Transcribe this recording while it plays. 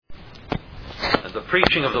And the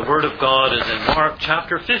preaching of the Word of God is in Mark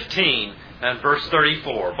chapter 15 and verse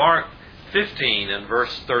 34. Mark 15 and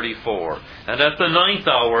verse 34. And at the 9th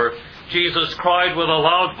hour, Jesus cried with a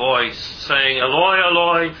loud voice, saying, Eloi,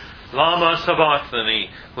 Eloi, lama sabachthani,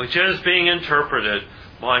 which is being interpreted,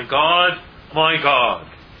 my God,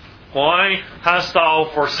 why hast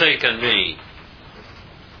thou forsaken me?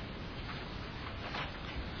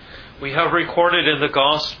 We have recorded in the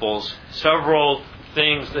Gospels several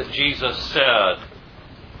things that Jesus said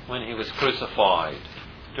when he was crucified,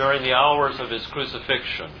 during the hours of his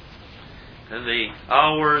crucifixion, and the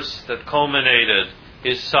hours that culminated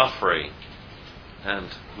his suffering and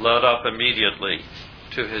led up immediately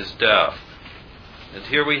to his death. And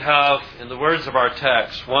here we have, in the words of our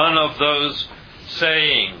text, one of those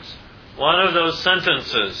sayings, one of those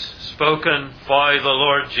sentences spoken by the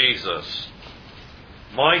Lord Jesus.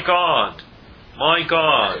 My God,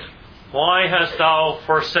 why hast thou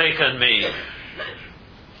forsaken me?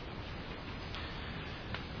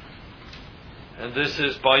 And this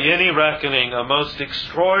is, by any reckoning, a most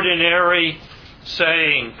extraordinary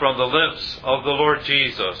saying from the lips of the Lord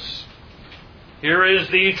Jesus. Here is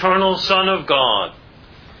the eternal Son of God.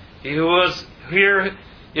 Here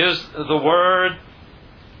is the Word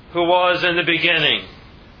who was in the beginning,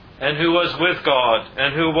 and who was with God,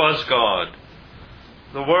 and who was God.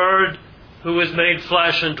 The Word who was made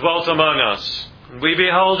flesh and dwelt among us. And we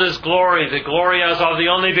beheld His glory, the glory as of the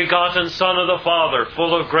only begotten Son of the Father,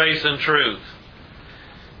 full of grace and truth.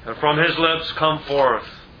 And from His lips come forth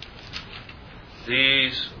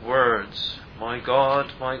these words, my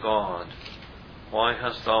God, why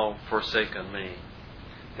hast thou forsaken me?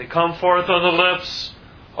 They come forth on the lips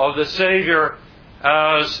of the Savior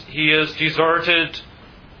as He is deserted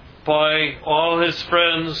by all His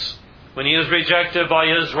friends, when He is rejected by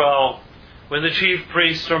Israel, when the chief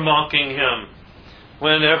priests are mocking Him,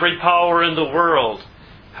 when every power in the world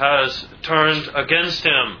has turned against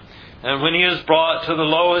Him, and when He is brought to the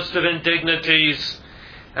lowest of indignities,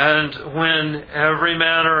 and when every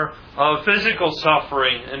manner of physical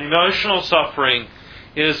suffering and emotional suffering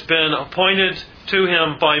has been appointed to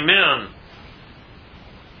Him by men,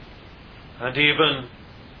 and even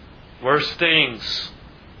worse things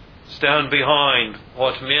stand behind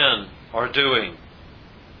what men are doing.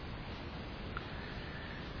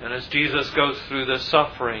 And as Jesus goes through this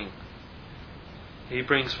suffering, He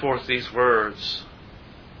brings forth these words,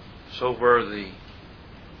 so worthy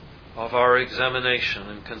of our examination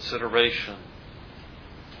and consideration.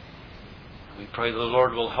 We pray the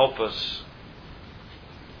Lord will help us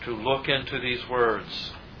to look into these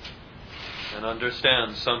words and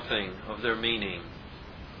understand something of their meaning.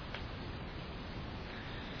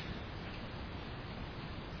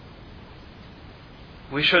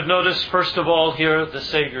 We should notice, first of all, here the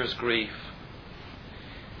Savior's grief.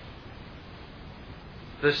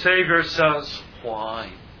 The Savior says,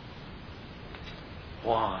 why?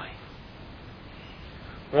 Why?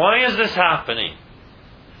 Why is this happening?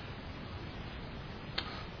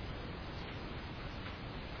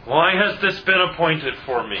 Why has this been appointed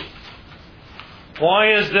for me?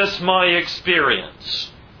 Why is this my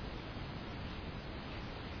experience?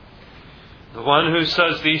 The one who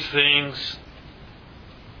says these things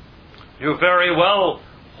knew very well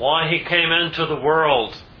why He came into the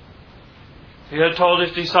world. He had told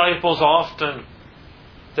His disciples often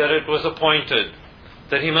that it was appointed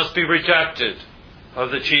that He must be rejected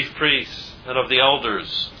of the chief priests and of the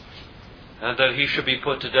elders, and that He should be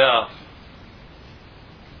put to death.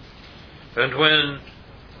 And when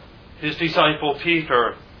His disciple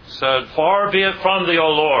Peter said, far be it from Thee, O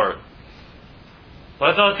Lord,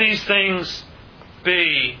 let not these things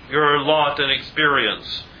be your lot and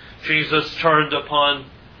experience, Jesus turned upon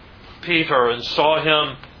Peter and saw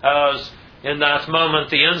him as, in that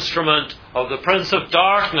moment, the instrument of the Prince of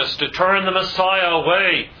Darkness to turn the Messiah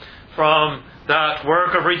away from that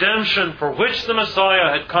work of redemption for which the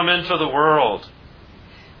Messiah had come into the world.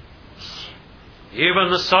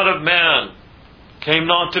 Even the Son of Man came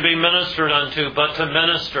not to be ministered unto, but to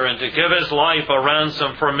minister and to give His life a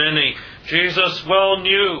ransom for many. Jesus well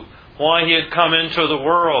knew why He had come into the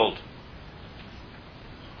world.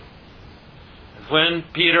 When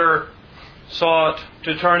Peter sought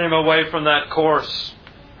to turn him away from that course,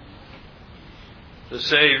 the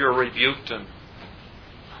Savior rebuked him.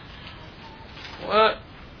 What?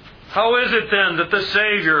 How is it then that the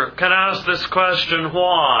Savior can ask this question,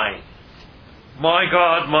 why? My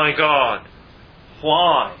God,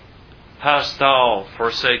 why hast thou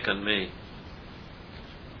forsaken me?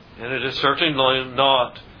 And it is certainly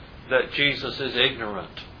not that Jesus is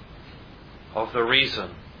ignorant of the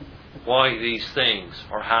reason why these things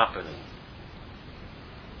are happening.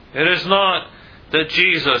 It is not that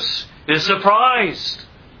Jesus is surprised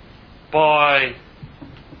by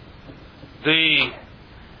the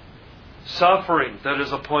suffering that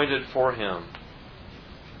is appointed for him.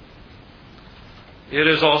 It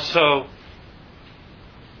is also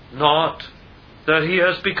not that he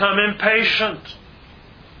has become impatient,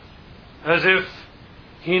 as if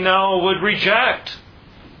he now would reject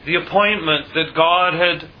the appointment that God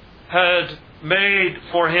had made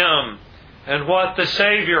for him and what the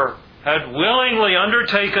Savior had willingly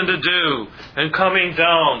undertaken to do in coming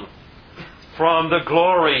down from the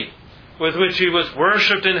glory with which he was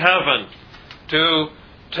worshipped in heaven to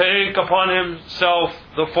take upon himself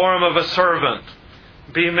the form of a servant,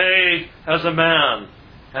 be made as a man,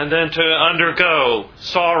 and then to undergo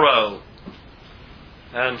sorrow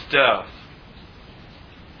and death.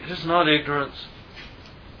 It is not ignorance.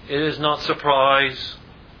 It is not surprise.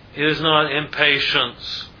 It is not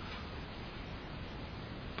impatience.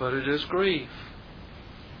 But it is grief.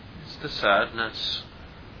 It's the sadness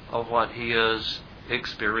of what he is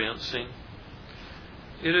experiencing.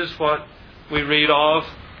 It is what we read of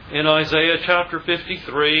in Isaiah chapter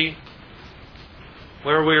 53,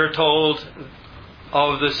 where we are told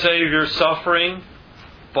of the Savior's suffering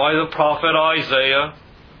by the prophet Isaiah.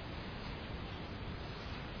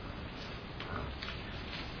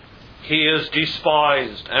 He is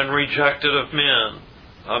despised and rejected of men,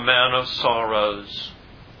 a man of sorrows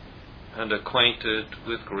and acquainted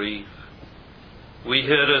with grief. We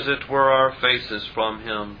hid, as it were, our faces from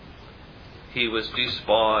him. He was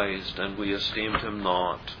despised, and we esteemed him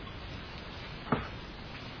not. The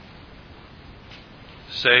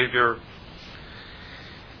Savior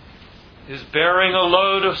is bearing a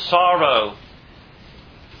load of sorrow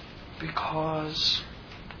because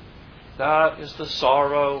that is the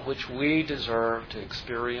sorrow which we deserve to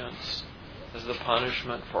experience as the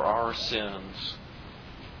punishment for our sins.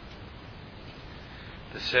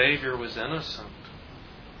 The Savior was innocent.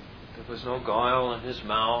 There was no guile in his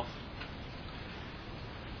mouth.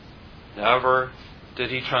 Never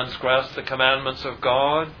did he transgress the commandments of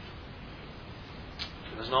God.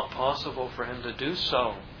 It was not possible for him to do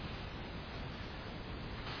so.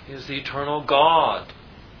 He is the eternal God,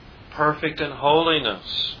 perfect in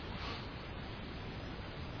holiness.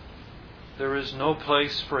 There is no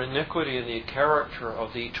place for iniquity in the character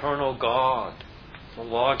of the eternal God, the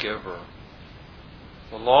lawgiver.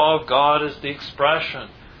 The law of God is the expression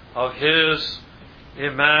of his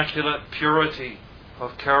immaculate purity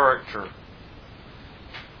of character.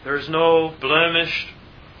 There is no blemished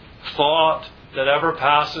thought that ever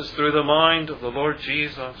passes through the mind of the Lord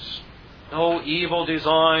Jesus. No evil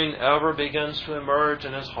design ever begins to emerge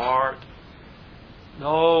in his heart.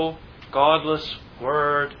 No godless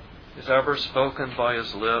word is ever spoken by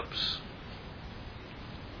his lips.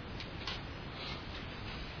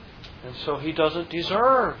 And so he doesn't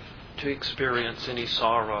deserve to experience any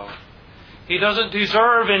sorrow. He doesn't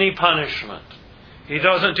deserve any punishment. He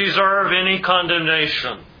doesn't deserve any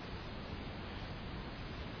condemnation.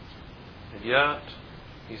 And yet,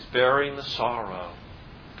 he's bearing the sorrow,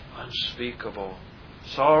 unspeakable.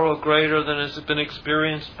 Sorrow greater than has been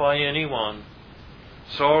experienced by anyone.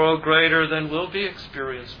 Sorrow greater than will be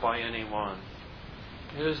experienced by anyone.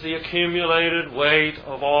 It is the accumulated weight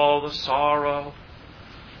of all the sorrow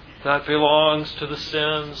that belongs to the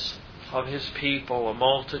sins of his people, a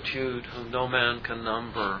multitude whom no man can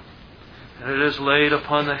number. And it is laid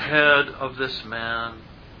upon the head of this man.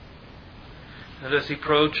 And as he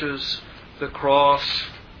approaches the cross,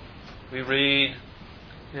 we read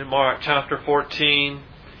in Mark chapter 14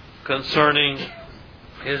 concerning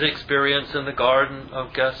his experience in the Garden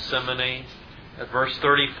of Gethsemane. At verse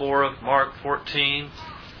 34 of Mark 14,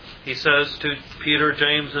 he says to Peter,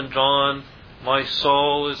 James, and John, "My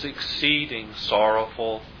soul is exceeding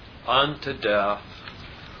sorrowful unto death.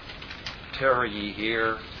 Tarry ye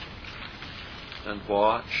here and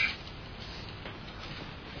watch."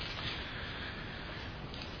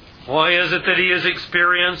 Why is it that he is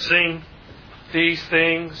experiencing these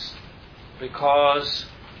things? Because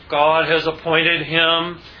God has appointed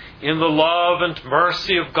him in the love and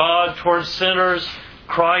mercy of God towards sinners.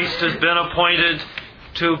 Christ has been appointed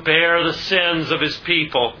to bear the sins of his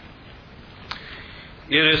people.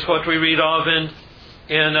 It is what we read of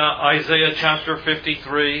in Isaiah chapter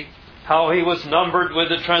 53, how he was numbered with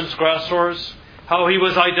the transgressors, how he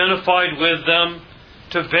was identified with them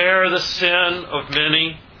to bear the sin of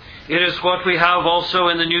many. It is what we have also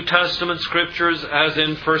in the New Testament Scriptures, as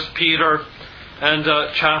in 1 Peter and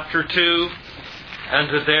chapter 2,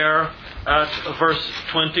 and there at verse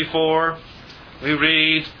 24, we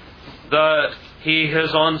read that he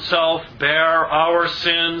his own self bare our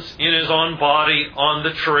sins in his own body on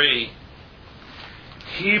the tree.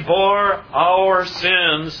 He bore our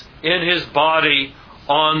sins in His body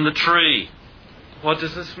on the tree. What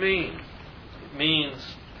does this mean? It means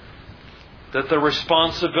that the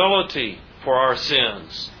responsibility for our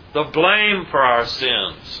sins, the blame for our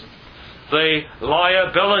sins, the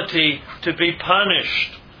liability to be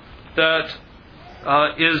punished that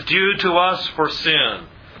is due to us for sin,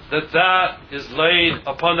 that is laid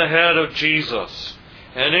upon the head of Jesus.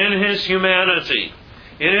 And in His humanity,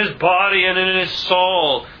 in His body and in His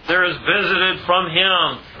soul, there is visited from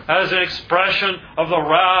Him as an expression of the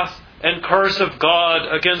wrath and curse of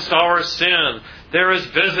God against our sin. There is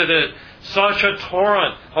visited such a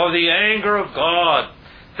torrent of the anger of God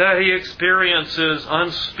that He experiences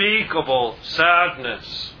unspeakable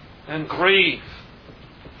sadness and grief.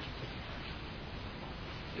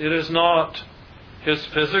 It is not His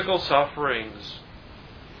physical sufferings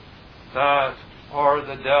that are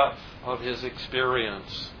the depth of His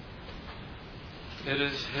experience. It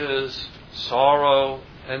is His sorrow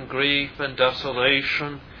and grief and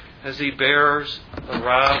desolation as He bears the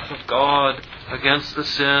wrath of God against the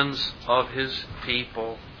sins of His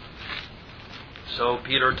people. So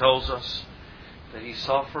Peter tells us that He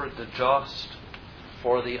suffered the just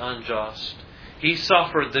for the unjust. He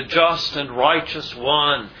suffered the just and righteous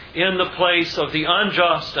one in the place of the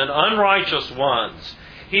unjust and unrighteous ones.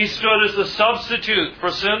 He stood as the substitute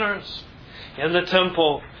for sinners in the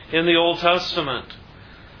temple in the Old Testament.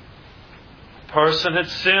 A person had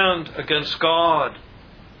sinned against God.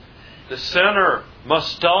 The sinner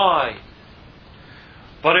must die.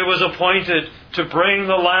 But it was appointed to bring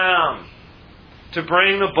the lamb, to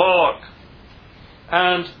bring the bullock,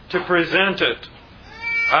 and to present it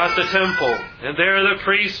at the temple. And there the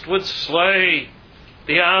priest would slay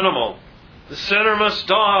the animal. The sinner must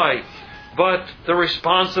die, but the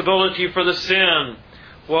responsibility for the sin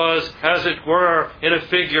was, as it were, in a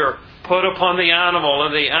figure, put upon the animal,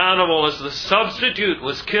 and the animal as the substitute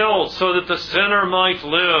was killed so that the sinner might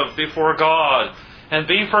live before God and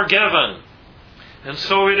be forgiven. And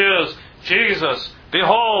so it is, Jesus,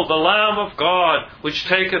 behold the Lamb of God, which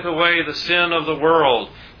taketh away the sin of the world.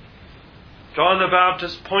 John the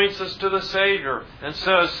Baptist points us to the Savior and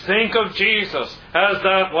says, think of Jesus as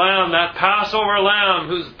that lamb, that Passover lamb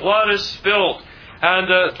whose blood is spilt, and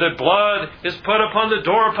the blood is put upon the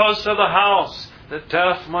doorposts of the house, that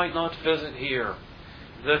death might not visit here,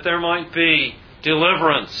 that there might be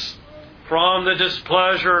deliverance from the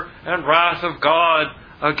displeasure and wrath of God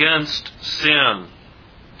against sin.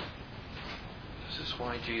 This is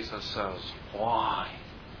why Jesus says, why?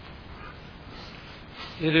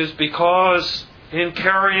 It is because in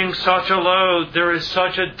carrying such a load, there is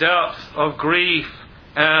such a depth of grief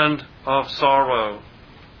and of sorrow.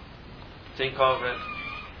 Think of it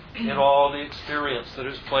in all the experience that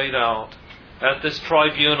is played out at this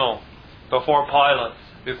tribunal, before Pilate,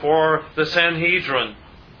 before the Sanhedrin,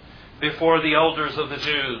 before the elders of the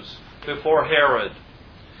Jews, before Herod.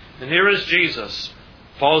 And here is Jesus,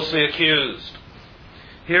 falsely accused.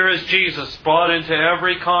 Here is Jesus brought into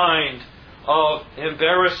every kind of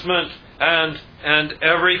embarrassment and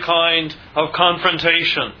every kind of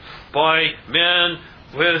confrontation by men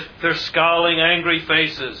with their scowling, angry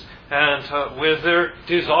faces and with their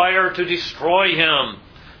desire to destroy Him,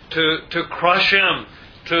 to crush Him,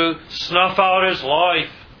 to snuff out His life.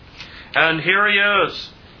 And here He is.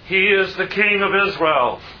 He is the King of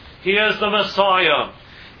Israel. He is the Messiah.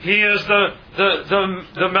 He is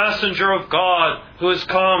the messenger of God who has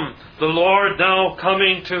come, the Lord now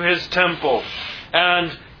coming to His temple.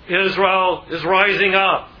 And Israel is rising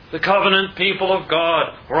up, the covenant people of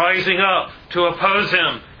God, rising up to oppose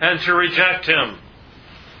Him and to reject Him,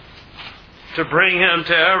 to bring Him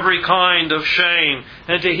to every kind of shame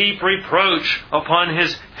and to heap reproach upon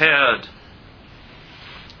His head.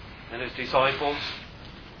 And His disciples,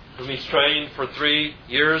 whom He's trained for 3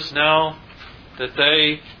 years now, that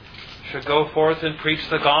they should go forth and preach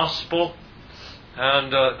the gospel,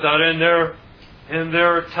 and that in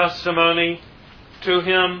their testimony to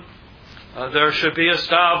Him, there should be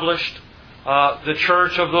established the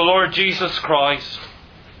church of the Lord Jesus Christ.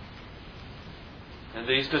 And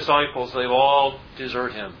these disciples, they all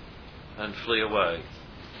desert Him and flee away.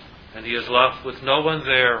 And He is left with no one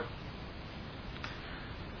there.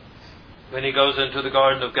 When He goes into the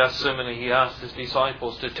Garden of Gethsemane, He asks His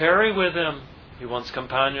disciples to tarry with Him. He wants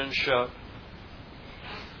companionship.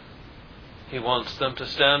 He wants them to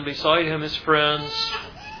stand beside Him as friends.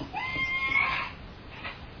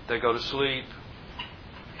 They go to sleep.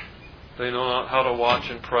 They know not how to watch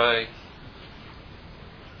and pray.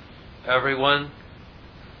 Everyone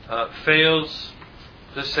fails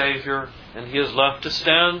the Savior, and He is left to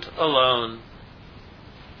stand alone.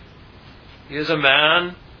 He is a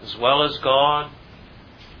man as well as God.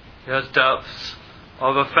 He has depths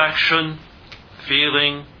of affection,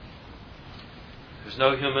 feeling. There's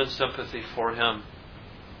no human sympathy for him.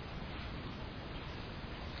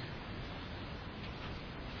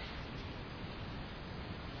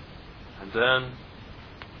 And then,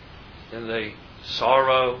 in the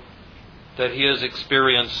sorrow that he is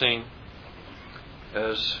experiencing,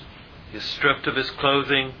 as he is stripped of his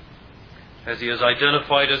clothing, as he is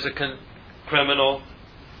identified as a criminal,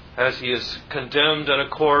 as he is condemned in a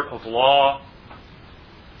court of law,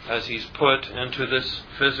 as he's put into this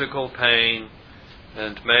physical pain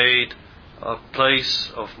and made a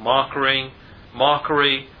place of mockery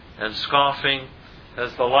and scoffing,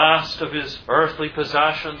 as the last of his earthly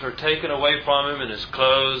possessions are taken away from him and his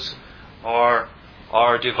clothes are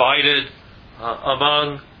divided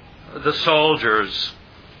among the soldiers.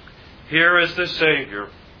 Here is the Savior,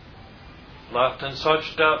 left in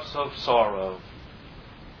such depths of sorrow.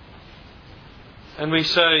 And we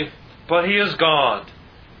say, but He is God,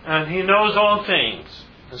 and He knows all things.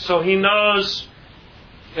 And so He knows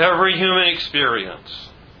every human experience.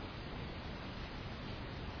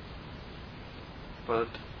 But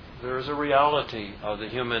there is a reality of the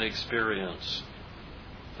human experience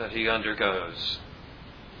that He undergoes.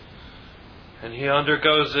 And He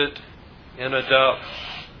undergoes it in a depth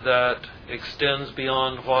that extends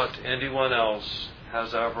beyond what anyone else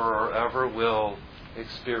has ever or ever will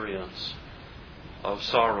experience of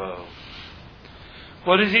sorrow.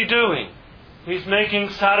 What is He doing? He's making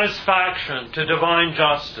satisfaction to divine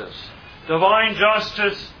justice. Divine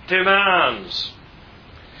justice demands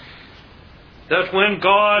that when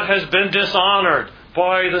God has been dishonored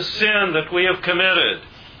by the sin that we have committed,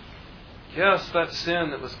 yes, that sin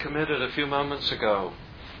that was committed a few moments ago,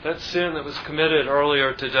 that sin that was committed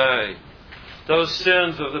earlier today, those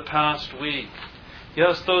sins of the past week,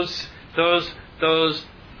 yes, those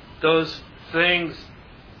things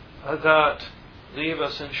that leave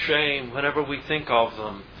us in shame whenever we think of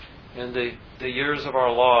them in the years of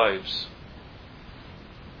our lives.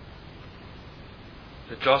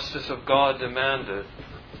 The justice of God demanded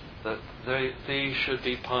that these should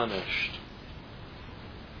be punished.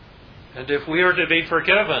 And if we are to be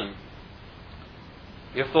forgiven,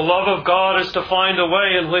 if the love of God is to find a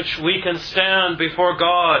way in which we can stand before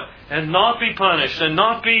God and not be punished and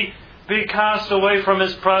not be cast away from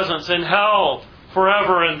His presence in hell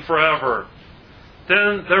forever and forever,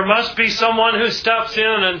 then there must be someone who steps in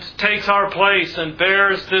and takes our place and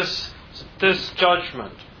bears this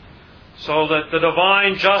judgment, so that the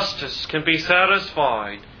divine justice can be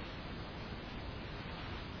satisfied.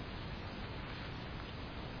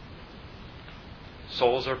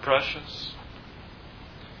 Souls are precious.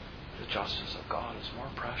 The justice of God is more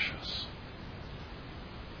precious.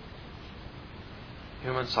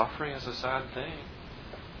 Human suffering is a sad thing.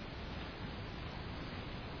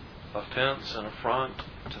 Offense and affront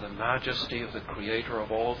to the majesty of the Creator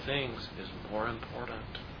of all things is more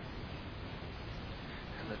important.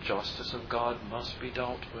 And the justice of God must be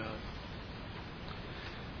dealt with.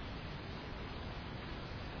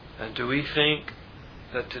 And do we think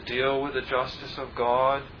that to deal with the justice of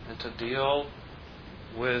God and to deal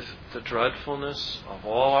with the dreadfulness of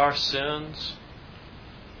all our sins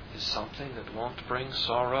is something that won't bring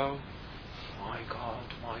sorrow? My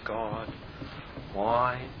God,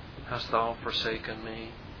 why hast Thou forsaken me?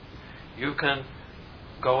 You can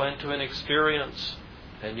go into an experience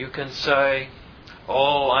and you can say,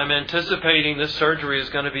 oh, I'm anticipating this surgery is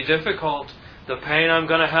going to be difficult. The pain I'm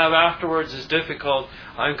going to have afterwards is difficult.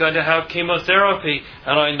 I'm going to have chemotherapy,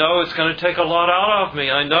 and I know it's going to take a lot out of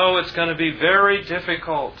me. I know it's going to be very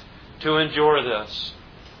difficult to endure this.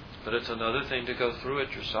 But it's another thing to go through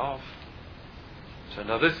it yourself. It's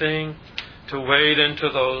another thing to wade into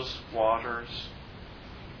those waters.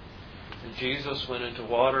 And Jesus went into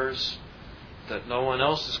waters that no one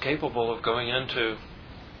else is capable of going into.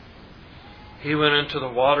 He went into the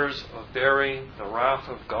waters of bearing the wrath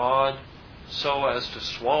of God so as to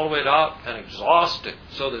swallow it up and exhaust it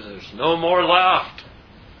so that there's no more left.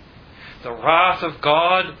 The wrath of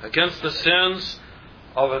God against the sins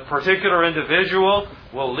of a particular individual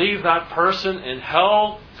will leave that person in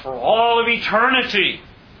hell for all of eternity.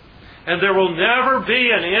 And there will never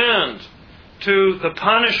be an end to the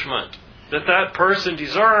punishment that that person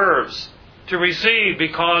deserves to receive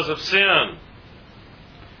because of sin.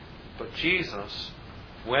 But Jesus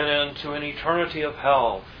went into an eternity of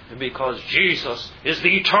hell. And because Jesus is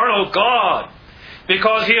the eternal God,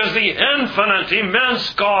 because He is the infinite,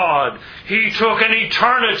 immense God, He took an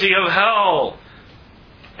eternity of hell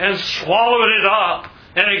and swallowed it up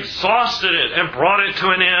and exhausted it and brought it to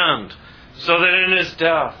an end, so that in His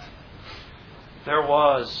death there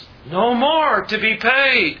was no more to be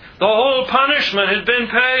paid. The whole punishment had been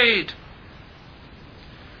paid.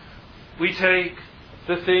 We take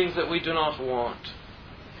the things that we do not want,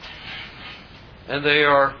 and they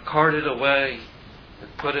are carted away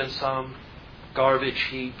and put in some garbage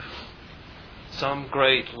heap, some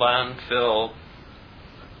great landfill.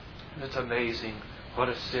 It's amazing what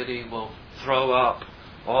a city will throw up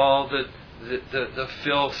all the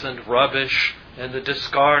filth and rubbish and the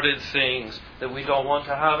discarded things that we don't want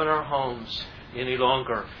to have in our homes any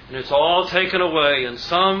longer. And it's all taken away in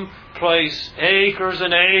some place, acres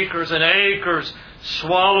and acres and acres,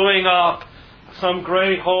 swallowing up, some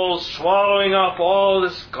great hole swallowing up all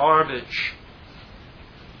this garbage.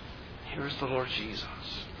 Here's the Lord Jesus.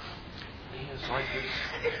 He is like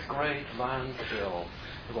this great landfill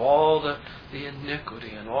with all the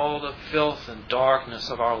iniquity and all the filth and darkness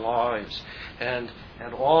of our lives. And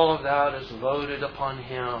all of that is loaded upon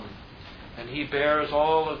Him. And He bears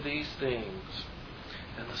all of these things.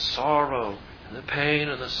 And the sorrow and the pain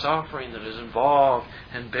and the suffering that is involved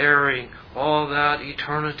in bearing all that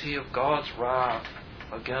eternity of God's wrath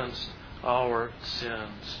against our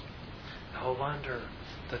sins. No wonder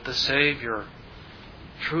that the Savior,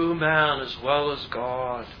 true man as well as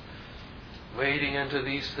God, wading into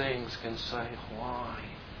these things, can say, why?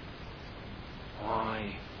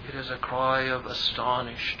 Why? It is a cry of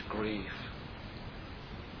astonished grief.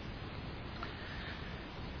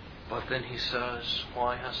 But then He says,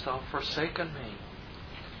 why hast thou forsaken me?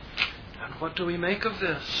 And what do we make of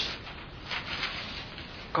this?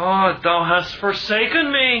 God, thou hast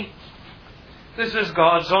forsaken me. This is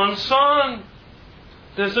God's own Son.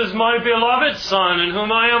 This is my beloved Son, in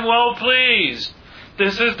whom I am well pleased.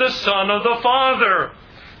 This is the Son of the Father.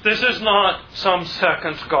 This is not some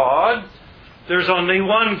second God. There's only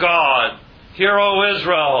one God. Hear, O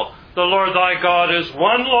Israel, the Lord thy God is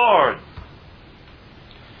one Lord.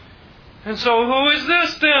 And so who is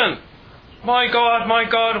this then? My God,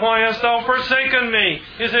 why hast thou forsaken me?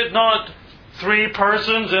 Is it not three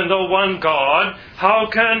persons in the one God? How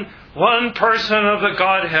can one person of the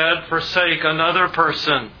Godhead forsake another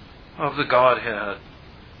person of the Godhead?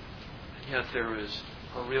 And yet there is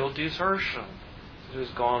a real desertion that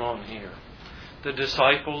has gone on here. The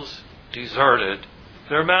disciples deserted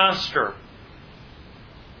their master.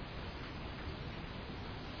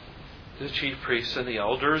 The chief priests and the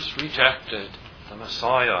elders rejected the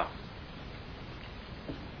Messiah.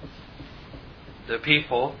 The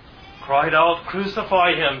people cried out,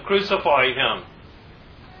 crucify Him, crucify Him.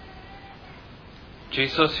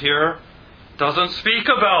 Jesus here doesn't speak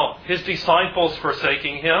about His disciples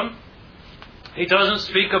forsaking Him. He doesn't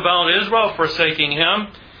speak about Israel forsaking Him.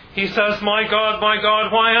 He says, my God,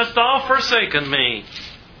 why hast thou forsaken me?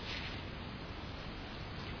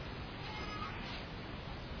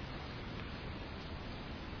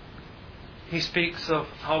 He speaks of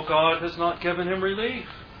how God has not given Him relief.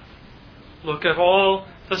 Look at all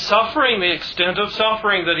the suffering, the extent of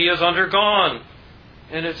suffering that He has undergone.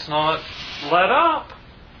 And it's not let up.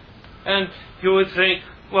 And you would think,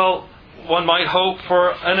 well, one might hope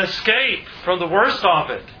for an escape from the worst of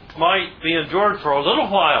it. It might be endured for a little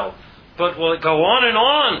while. But will it go on and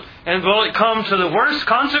on? And will it come to the worst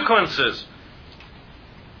consequences?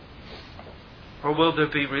 Or will there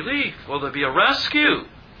be relief? Will there be a rescue?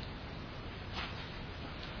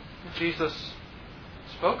 Jesus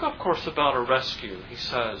spoke, of course, about a rescue. He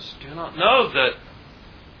says, do you not know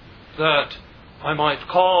that I might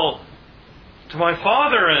call to my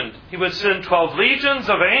Father and He would send 12 legions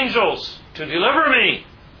of angels to deliver me?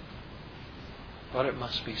 But it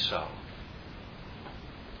must be so.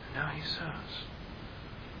 And now He says,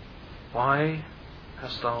 why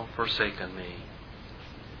hast thou forsaken me?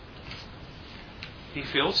 He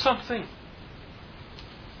feels something.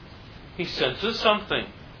 He senses something.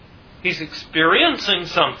 He's experiencing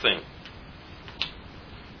something.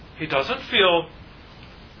 He doesn't feel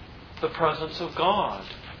the presence of God.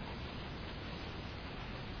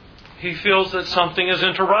 He feels that something is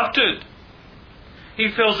interrupted. He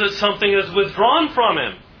feels that something is withdrawn from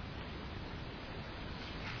him.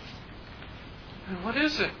 And what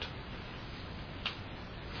is it?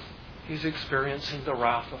 He's experiencing the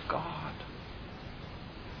wrath of God.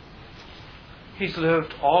 He's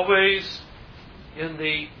lived always in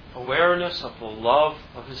the awareness of the love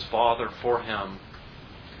of His Father for him.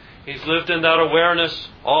 He's lived in that awareness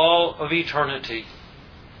all of eternity.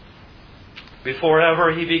 Before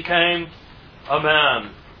ever He became a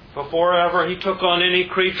man, before ever He took on any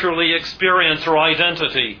creaturely experience or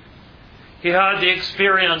identity, He had the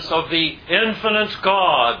experience of the infinite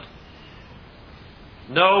God,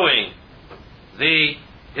 knowing the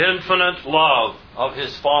infinite love of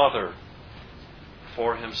His Father.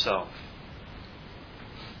 for himself.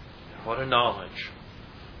 What a knowledge.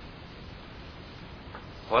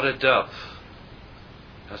 What a depth,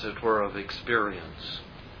 as it were, of experience.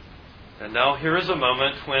 And now here is a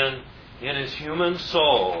moment when in his human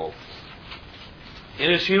soul, in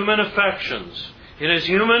his human affections, in his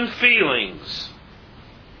human feelings,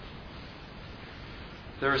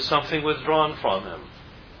 there is something withdrawn from him.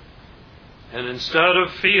 And instead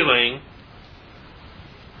of feeling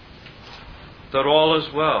that all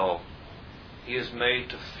is well, he is made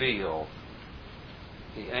to feel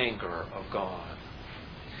the anger of God.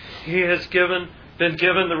 He has been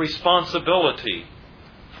given the responsibility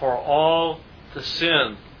for all the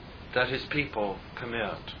sin that his people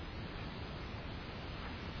commit.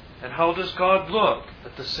 And how does God look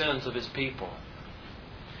at the sins of his people?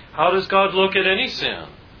 How does God look at any sin?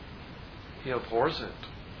 He abhors it.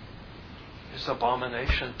 It's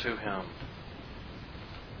abomination to him.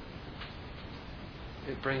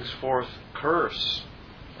 It brings forth curse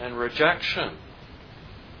and rejection,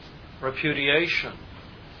 repudiation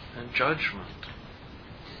and judgment.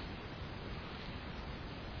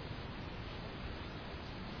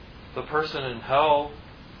 The person in hell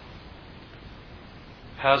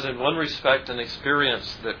has in one respect an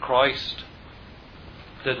experience that Christ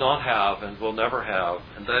did not have and will never have,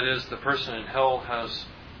 and that is the person in hell has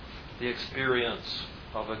the experience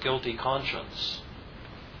of a guilty conscience,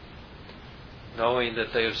 knowing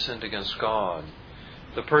that they have sinned against God.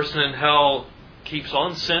 The person in hell keeps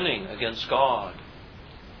on sinning against God,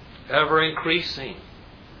 ever increasing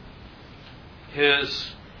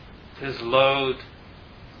his load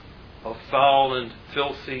of foul and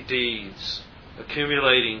filthy deeds,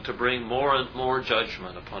 accumulating to bring more and more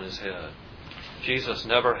judgment upon his head. Jesus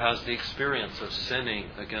never has the experience of sinning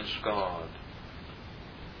against God,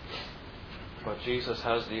 but Jesus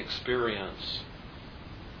has the experience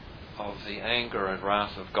of the anger and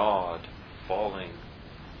wrath of God falling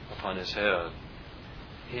upon his head.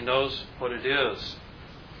 He knows what it is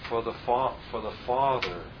for the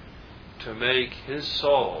Father to make his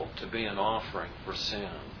soul to be an offering for sin.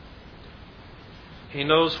 He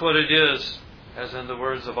knows what it is, as in the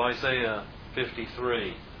words of Isaiah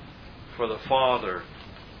 53, for the Father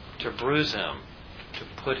to bruise him, to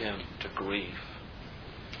put him to grief.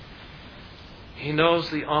 He knows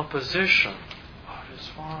the opposition of his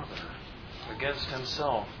Father against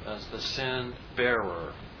himself as the sin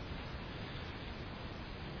bearer.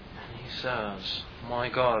 And he says, my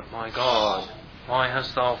God, why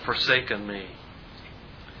hast thou forsaken me?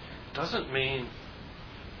 It doesn't mean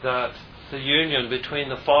that the union between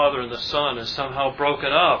the Father and the Son is somehow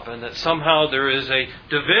broken up and that somehow there is a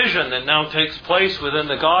division that now takes place within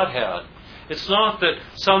the Godhead. It's not that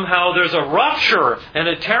somehow there's a rupture and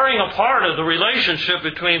a tearing apart of the relationship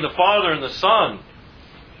between the Father and the Son.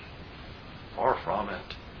 Far from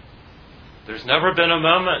it. There's never been a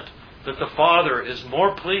moment that the Father is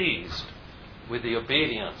more pleased with the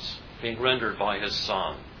obedience being rendered by His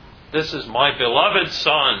Son. This is my beloved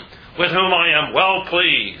Son, with whom I am well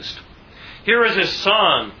pleased. Here is His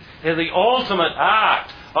Son in the ultimate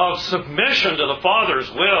act of submission to the Father's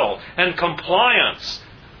will and compliance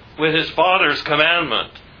with His Father's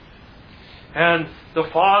commandment. And the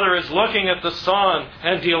Father is looking at the Son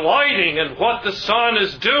and delighting in what the Son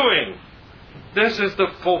is doing. This is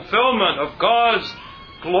the fulfillment of God's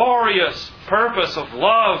glorious purpose of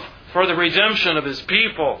love for the redemption of His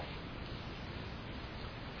people.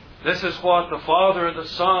 This is what the Father and the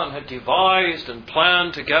Son had devised and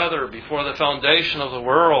planned together before the foundation of the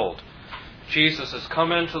world. Jesus has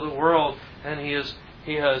come into the world and He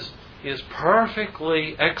is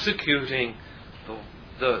perfectly executing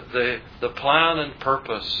the plan and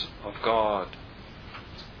purpose of God.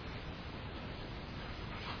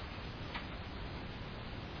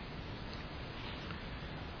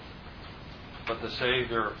 But the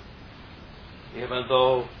Savior, even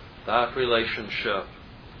though that relationship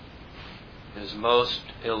is most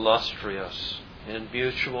illustrious in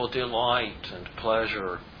mutual delight and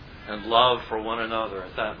pleasure and love for one another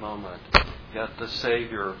at that moment, yet the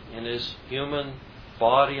Savior, in His human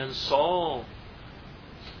body and soul,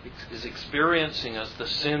 is experiencing as the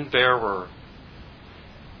sin bearer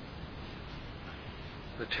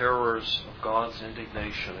the terrors of God's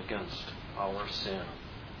indignation against our sin.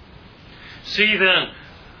 See then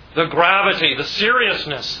the gravity, the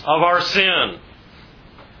seriousness of our sin.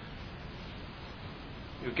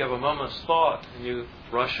 You give a moment's thought and you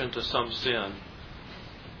rush into some sin.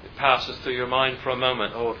 It passes through your mind for a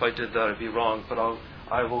moment. Oh, if I did that, it'd be wrong, but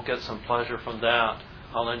I will get some pleasure from that.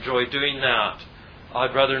 I'll enjoy doing that.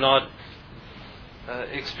 I'd rather not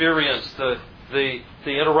experience the the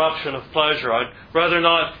interruption of pleasure. I'd rather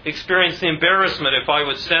not experience the embarrassment if I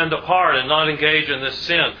would stand apart and not engage in this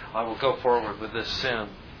sin. I will go forward with this sin.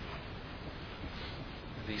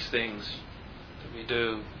 These things that we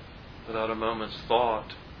do without a moment's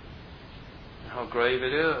thought. How grave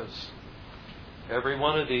it is. Every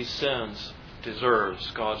one of these sins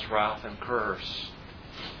deserves God's wrath and curse.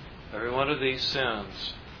 Every one of these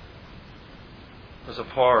sins was a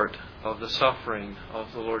part of the suffering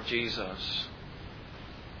of the Lord Jesus.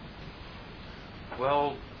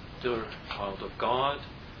 Well, dear child of God,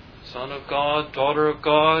 son of God, daughter of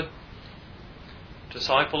God,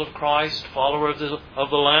 disciple of Christ, follower of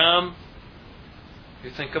the Lamb,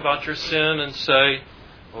 you think about your sin and say,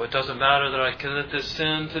 oh, it doesn't matter that I commit this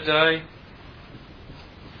sin today.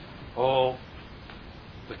 Oh,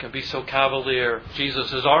 we can be so cavalier.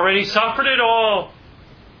 Jesus has already suffered it all.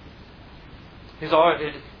 He's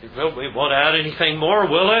already, it won't add anything more,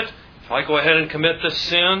 will it? If I go ahead and commit this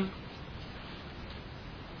sin?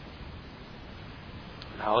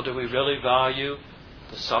 How do we really value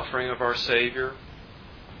the suffering of our Savior?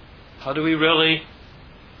 How do we really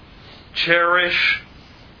cherish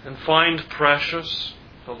and find precious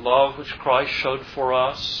the love which Christ showed for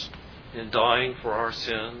us in dying for our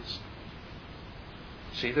sins?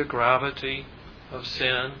 See the gravity of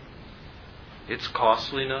sin, its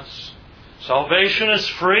costliness. Salvation is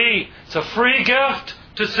free. It's a free gift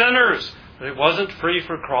to sinners. But it wasn't free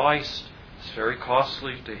for Christ. It's very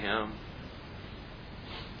costly to Him.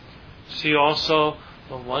 See also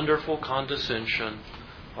the wonderful condescension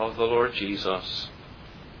of the Lord Jesus.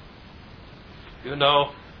 You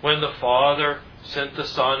know, when the Father sent the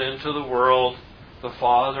Son into the world, the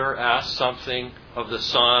Father asked something of the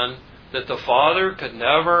Son that the Father could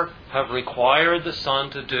never have required the Son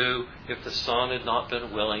to do if the Son had not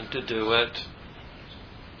been willing to do it.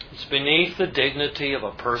 It's beneath the dignity of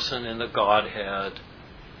a person in the Godhead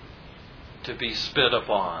to be spit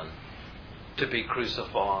upon, to be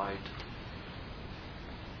crucified,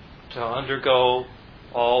 to undergo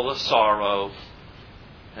all the sorrow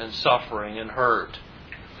and suffering and hurt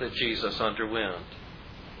that Jesus underwent.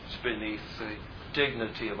 It's beneath the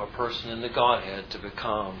dignity of a person in the Godhead to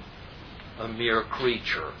become a mere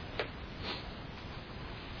creature,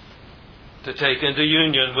 to take into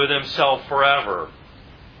union with Himself forever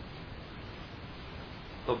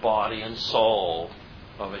the body and soul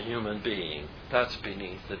of a human being. That's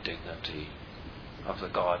beneath the dignity of the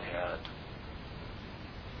Godhead.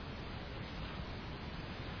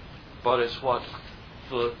 But it's what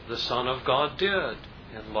the Son of God did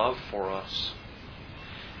in love for us.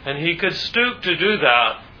 And He could stoop to do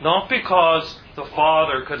that, not because the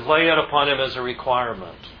Father could lay it upon Him as a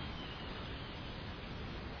requirement,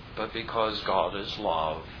 but because God is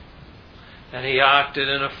love. And He acted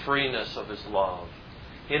in a freeness of His love,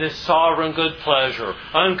 in His sovereign good pleasure,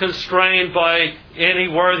 unconstrained by any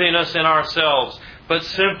worthiness in ourselves, but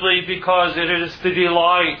simply because it is the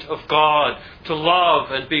delight of God to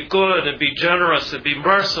love and be good and be generous and be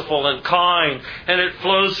merciful and kind. And it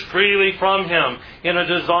flows freely from Him in a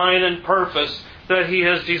design and purpose that He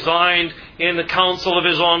has designed in the counsel of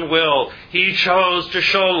His own will. He chose to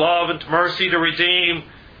show love and mercy to redeem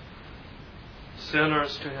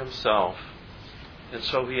sinners to Himself. And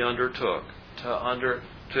so He undertook to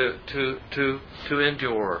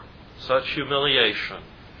endure such humiliation,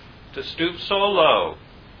 to stoop so low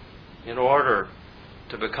in order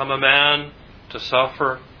to become a man, to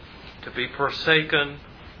suffer, to be forsaken,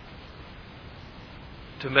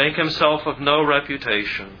 to make Himself of no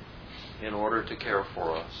reputation in order to care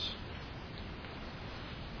for us.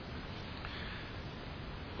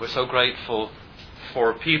 We're so grateful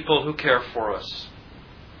for people who care for us,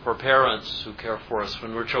 for parents who care for us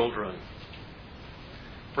when we're children,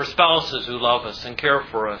 for spouses who love us and care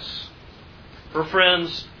for us, for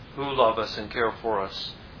friends who love us and care for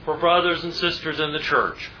us, for brothers and sisters in the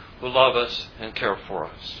church who love us and care for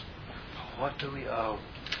us. What do we owe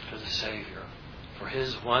to the Savior for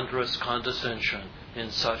His wondrous condescension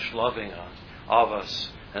in such loving of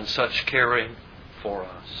us and such caring for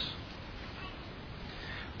us?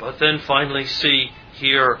 But then finally see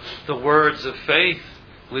here the words of faith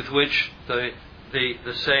with which the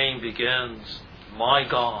saying begins. My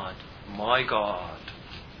God, why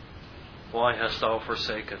hast Thou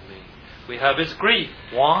forsaken me? We have His grief.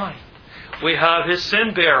 Why? We have His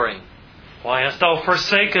sin-bearing. Why hast Thou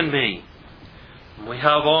forsaken me? And we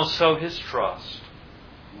have also His trust.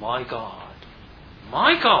 My God.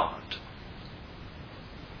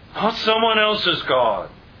 Not someone else's God,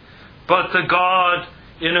 but the God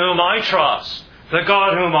in whom I trust, the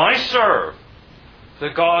God whom I serve, the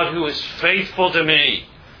God who is faithful to me,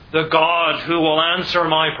 the God who will answer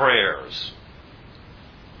my prayers.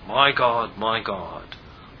 my God,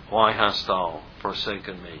 why hast thou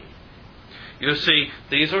forsaken me? You see,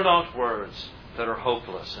 these are not words that are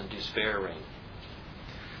hopeless and despairing.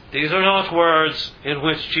 These are not words in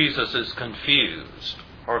which Jesus is confused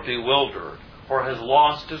or bewildered or has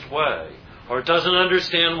lost his way or doesn't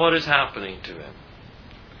understand what is happening to him.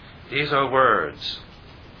 These are words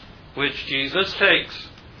which Jesus takes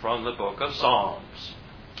from the book of Psalms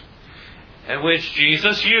and which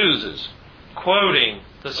Jesus uses, quoting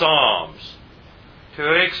the Psalms,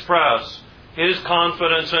 to express his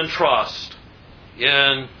confidence and trust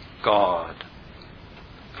in God.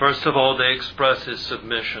 First of all, they express his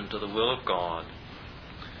submission to the will of God.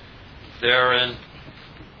 There in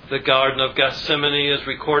the Garden of Gethsemane is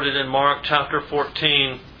recorded in Mark chapter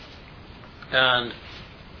 14 and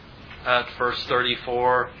at verse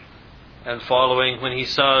 34 and following, when he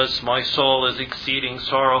says, my soul is exceeding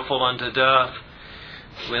sorrowful unto death.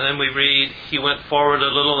 Then we read, he went forward a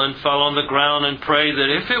little and fell on the ground and prayed that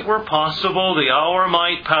if it were possible, the hour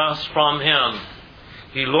might pass from him.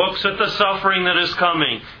 He looks at the suffering that is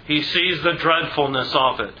coming. He sees the dreadfulness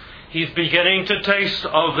of it. He's beginning to taste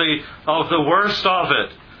of the worst of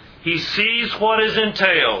it. He sees what is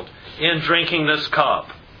entailed in drinking this cup.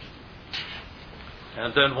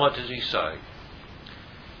 And then what does he say?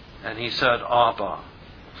 And he said, Abba,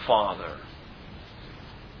 Father.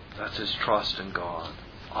 That's his trust in God.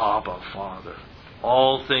 Abba, Father.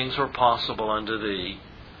 All things are possible unto thee.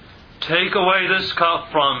 Take away this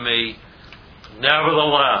cup from me.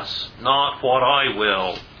 Nevertheless, not what I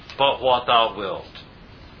will, but what thou wilt.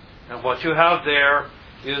 And what you have there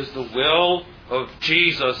is the will of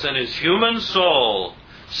Jesus and his human soul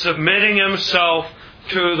submitting himself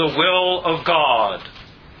to the will of God.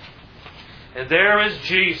 And there is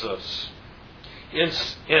Jesus in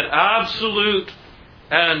absolute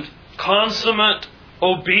and consummate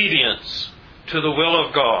obedience to the will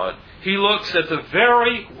of God. He looks at the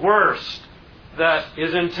very worst that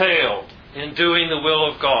is entailed in doing the will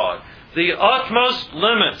of God. The utmost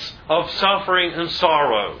limits of suffering and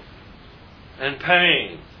sorrow and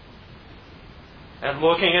pain. And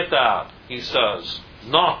looking at that, he says,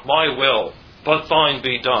 not my will, but thine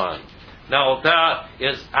be done. Now that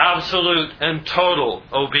is absolute and total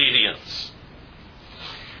obedience.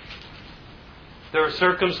 There are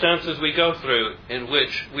circumstances we go through in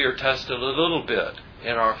which we are tested a little bit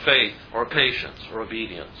in our faith or patience or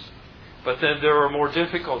obedience. But then there are more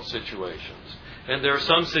difficult situations. And there are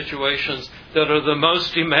some situations that are the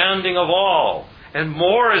most demanding of all. And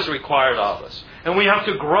more is required of us. And we have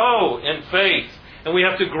to grow in faith. And we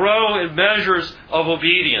have to grow in measures of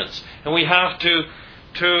obedience. And we have to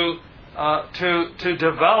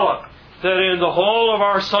develop that in the whole of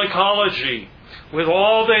our psychology, with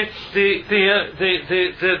all the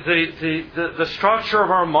structure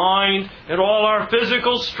of our mind and all our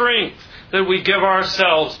physical strength, that we give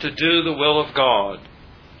ourselves to do the will of God.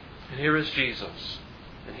 And here is Jesus.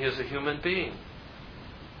 And he is a human being.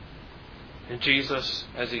 And Jesus,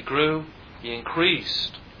 as he grew, he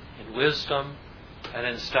increased in wisdom and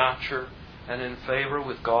in stature and in favor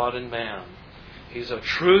with God and man. He's a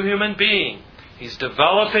true human being. He's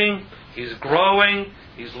developing, he's growing,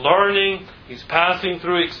 he's learning, he's passing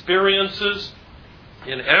through experiences.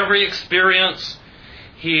 In every experience,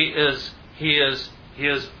 he is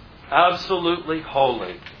absolutely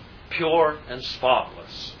holy, pure and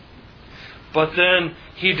spotless. But then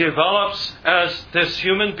he develops as this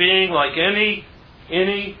human being, like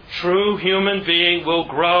any true human being will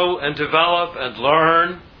grow and develop and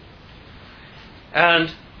learn.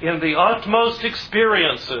 And in the utmost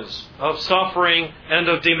experiences of suffering and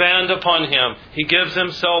of demand upon him, he gives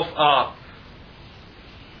himself up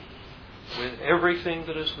with everything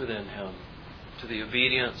that is within him to the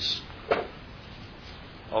obedience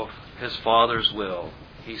of his Father's will.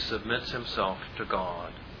 He submits himself to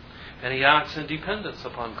God. And he acts in dependence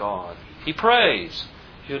upon God. He prays.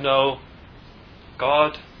 You know,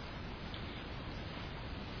 God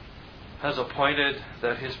has appointed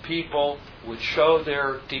that his people would show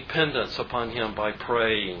their dependence upon him by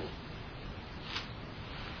praying.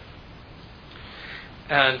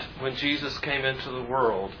 And when Jesus came into the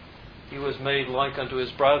world, he was made like unto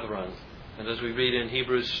his brethren. And as we read in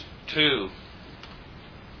Hebrews 2,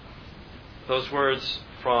 those words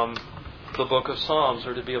from the book of Psalms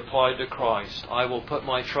are to be applied to Christ. I will put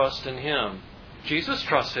my trust in him. Jesus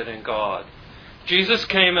trusted in God. Jesus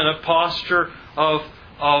came in a posture of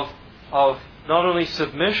not only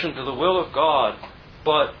submission to the will of God,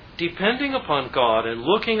 but depending upon God and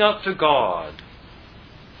looking up to God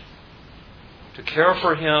to care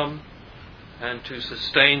for him and to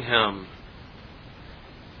sustain him.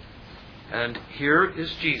 And here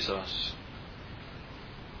is Jesus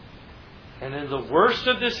And in the worst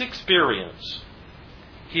of this experience,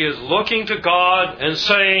 he is looking to God and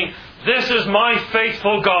saying, this is my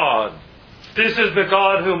faithful God. This is the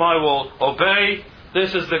God whom I will obey.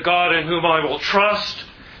 This is the God in whom I will trust.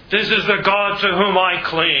 This is the God to whom I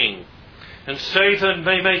cling. And Satan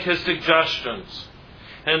may make his suggestions.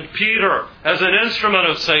 And Peter, as an instrument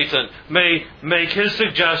of Satan, may make his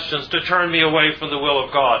suggestions to turn me away from the will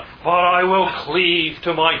of God. But I will cleave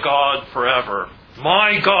to my God forever.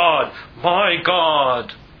 My God,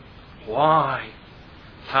 why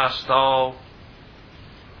hast thou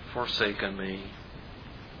forsaken me?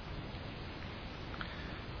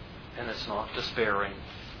 And it's not despairing.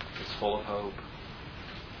 It's full of hope.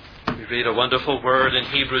 We read a wonderful word in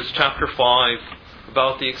Hebrews chapter 5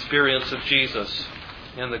 about the experience of Jesus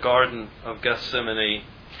in the Garden of Gethsemane.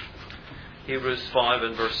 Hebrews 5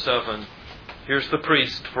 and verse 7. Here's the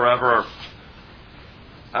priest forever,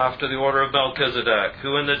 after the order of Melchizedek,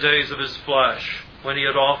 who in the days of his flesh, when he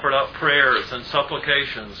had offered up prayers and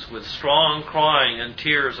supplications with strong crying and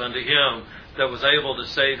tears unto him that was able to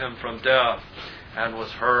save him from death, and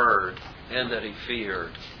was heard, and that he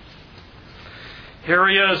feared. Here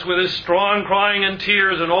he is with his strong crying and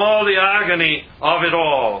tears and all the agony of it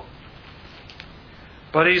all.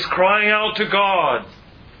 But he's crying out to God,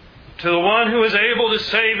 to the one who is able to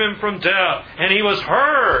save him from death. And he was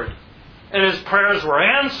heard, and his prayers were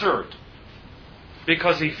answered,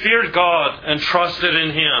 because he feared God and trusted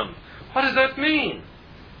in Him. What does that mean?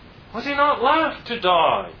 Was he not left to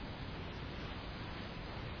die?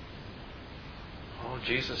 Oh,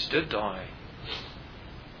 Jesus did die.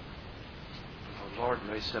 The Lord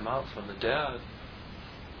raised him out from the dead.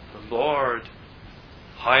 The Lord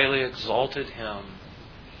highly exalted him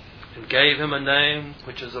and gave him a name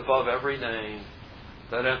which is above every name,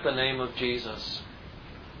 that at the name of Jesus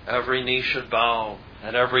every knee should bow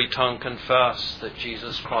and every tongue confess that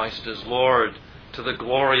Jesus Christ is Lord, to the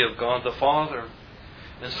glory of God the Father.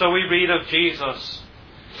 And so we read of Jesus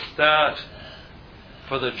that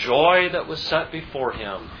for the joy that was set before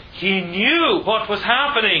him, he knew what was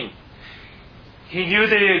happening. He knew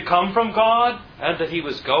that he had come from God and that he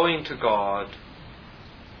was going to God.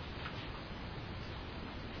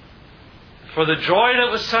 For the joy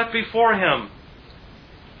that was set before him,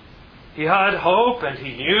 he had hope, and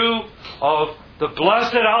he knew of the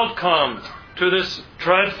blessed outcome to this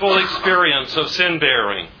dreadful experience of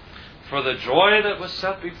sin-bearing. For the joy that was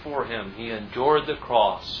set before him, he endured the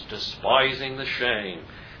cross, despising the shame,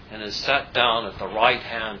 and is set down at the right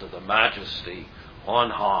hand of the Majesty on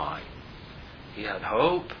high. He had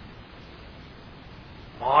hope.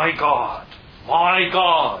 My God,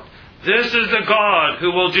 this is the God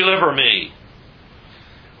who will deliver me.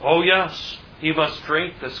 Oh yes, he must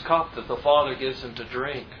drink this cup that the Father gives him to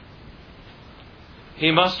drink.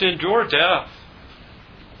 He must endure death.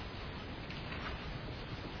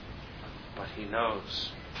 But he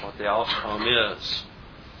knows what the outcome is.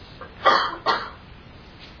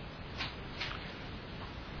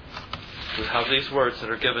 We have these words that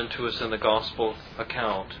are given to us in the Gospel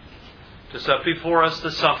account to set before us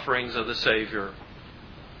the sufferings of the Savior,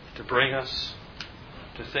 to bring us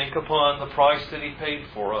to think upon the price that He paid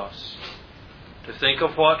for us, to think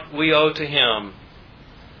of what we owe to Him,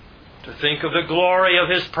 to think of the glory of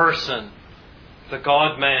His person, the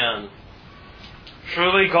God-man.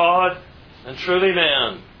 Truly God and truly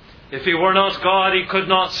man. If He were not God, He could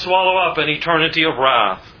not swallow up an eternity of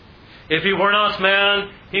wrath. If He were not man,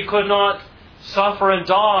 He could not suffer and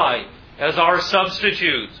die as our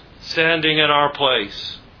substitute, standing in our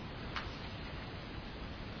place.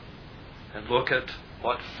 And look at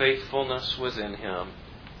what faithfulness was in Him.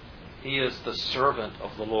 He is the servant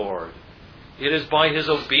of the Lord. It is by His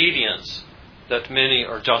obedience that many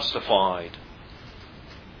are justified.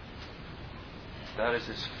 That is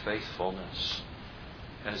His faithfulness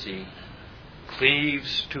as He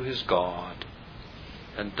cleaves to His God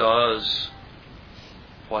and does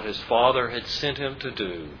what His Father had sent Him to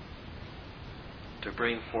do, to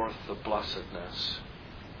bring forth the blessedness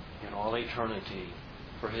in all eternity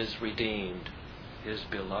for His redeemed, His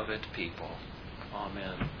beloved people.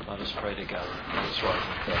 Amen. Let us pray together. Let us rise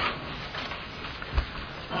and pray.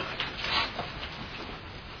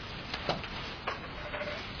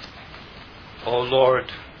 O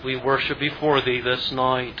Lord, we worship before Thee this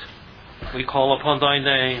night. We call upon Thy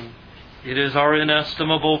name. It is our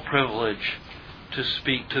inestimable privilege to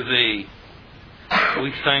speak to Thee.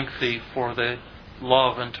 We thank Thee for the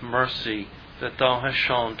love and mercy that Thou hast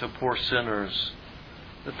shown to poor sinners,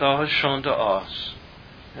 that Thou hast shown to us.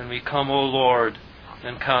 And we come, O Lord,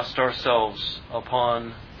 and cast ourselves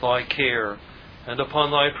upon Thy care and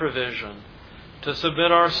upon Thy provision, to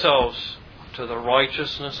submit ourselves to the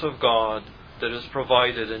righteousness of God that is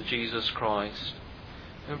provided in Jesus Christ.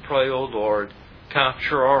 And pray, O Lord,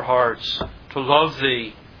 capture our hearts to love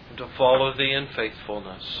Thee and to follow Thee in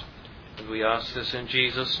faithfulness. And we ask this in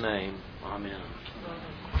Jesus' name. Amen.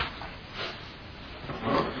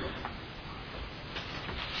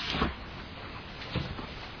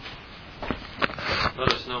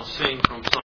 Let us now sing from